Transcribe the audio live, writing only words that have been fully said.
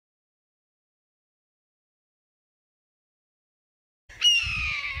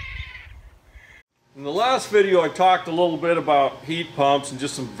In the last video I talked a little bit about heat pumps and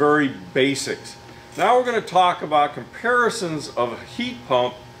just some very basics. Now we're going to talk about comparisons of a heat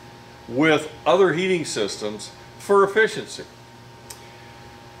pump with other heating systems for efficiency.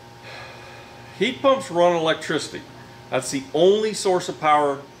 Heat pumps run electricity. That's the only source of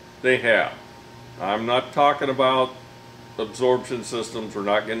power they have. I'm not talking about absorption systems. We're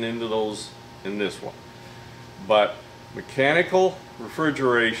not getting into those in this one. But mechanical,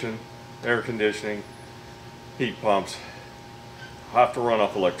 refrigeration, air conditioning, heat pumps have to run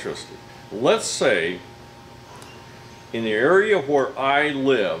off electricity. Let's say in the area where I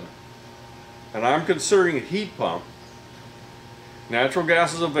live, and I'm considering a heat pump, natural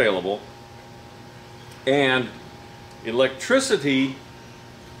gas is available, and electricity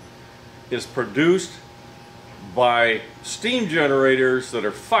is produced by steam generators that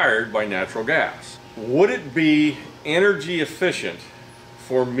are fired by natural gas. Would it be energy efficient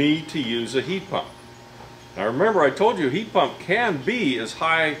for me to use a heat pump? Now remember, I told you a heat pump can be as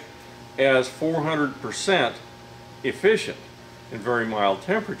high as 400% efficient in very mild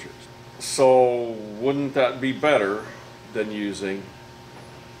temperatures. So wouldn't that be better than using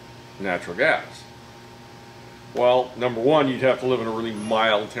natural gas? Well, number one, you'd have to live in a really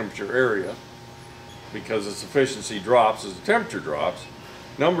mild temperature area because its efficiency drops as the temperature drops.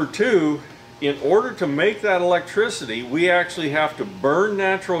 Number two, in order to make that electricity, we actually have to burn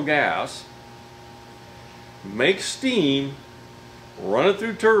natural gas, make steam, run it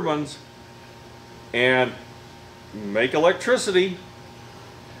through turbines, and make electricity,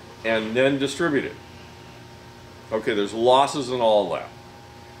 and then distribute it. Okay, there's losses in all that.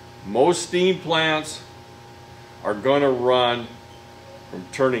 Most steam plants are going to run from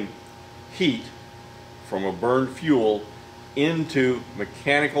turning heat from a burned fuel into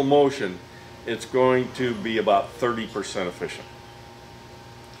mechanical motion. It's going to be about 30% efficient.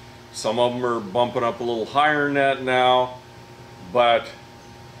 Some of them are bumping up a little higher than that now, but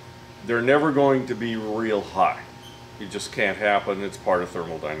they're never going to be real high. It just can't happen. It's part of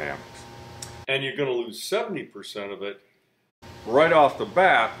thermodynamics. And you're going to lose 70% of it right off the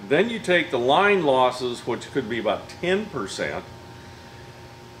bat. Then you take the line losses, which could be about 10%.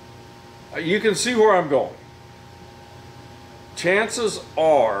 You can see where I'm going. Chances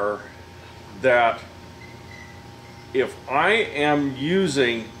are that if I am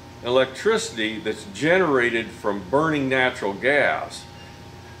using electricity that's generated from burning natural gas,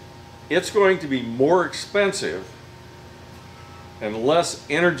 it's going to be more expensive and less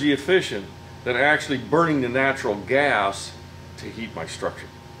energy efficient than actually burning the natural gas to heat my structure,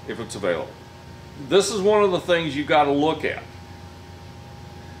 if it's available. This is one of the things you got to look at.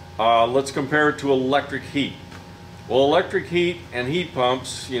 Let's compare it to electric heat. Well, electric heat and heat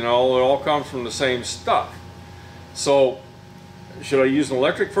pumps, you know, it all comes from the same stuff. So, should I use an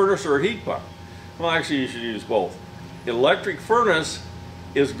electric furnace or a heat pump? Well, actually, you should use both. Electric furnace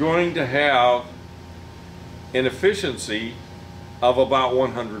is going to have an efficiency of about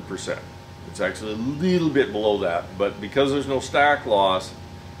 100%. It's actually a little bit below that, but because there's no stack loss,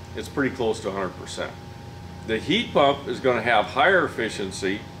 it's pretty close to 100%. The heat pump is going to have higher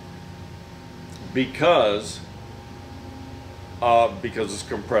efficiency because it's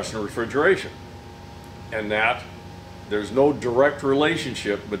compression and refrigeration, and that there's no direct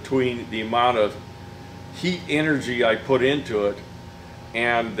relationship between the amount of heat energy I put into it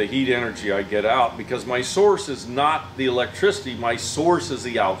and the heat energy I get out, because my source is not the electricity, my source is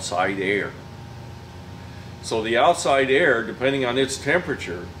the outside air. So the outside air, depending on its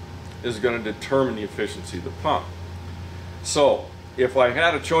temperature, is going to determine the efficiency of the pump. So if I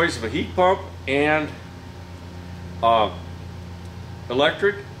had a choice of a heat pump and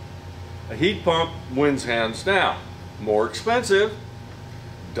electric, a heat pump wins hands down. More expensive,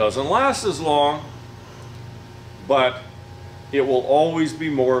 doesn't last as long, but it will always be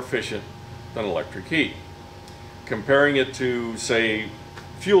more efficient than electric heat. Comparing it to, say,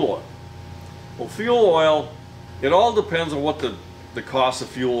 fuel oil. Well, fuel oil, it all depends on what the cost of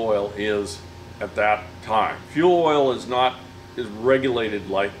fuel oil is at that time. Fuel oil is not as regulated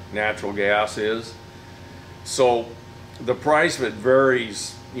like natural gas is, so the price of it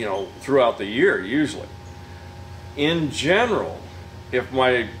varies, you know, throughout the year usually. In general, if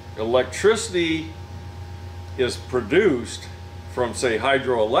my electricity is produced from, say,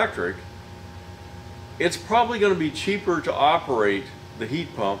 hydroelectric, it's probably going to be cheaper to operate the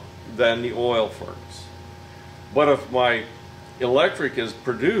heat pump than the oil furnace. But if my electric is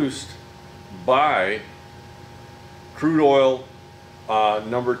produced by crude oil,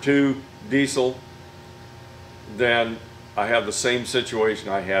 number two, diesel, then I have the same situation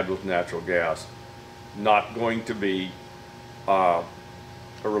I had with natural gas. Not going to be a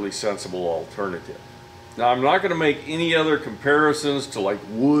really sensible alternative. Now, I'm not going to make any other comparisons to like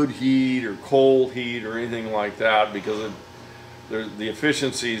wood heat or coal heat or anything like that, because the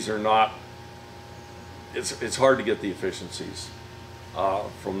efficiencies are not, it's hard to get the efficiencies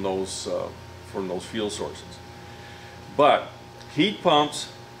from those fuel sources. But heat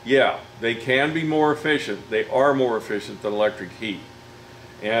pumps, yeah, they can be more efficient. They are more efficient than electric heat.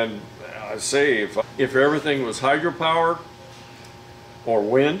 And I say, if everything was hydropower or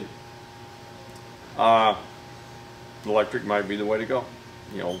wind, electric might be the way to go,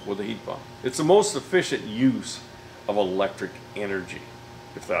 you know, with a heat pump. It's the most efficient use of electric energy,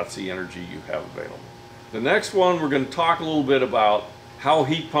 if that's the energy you have available. The next one, we're going to talk a little bit about how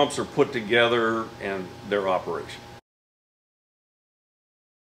heat pumps are put together and their operation.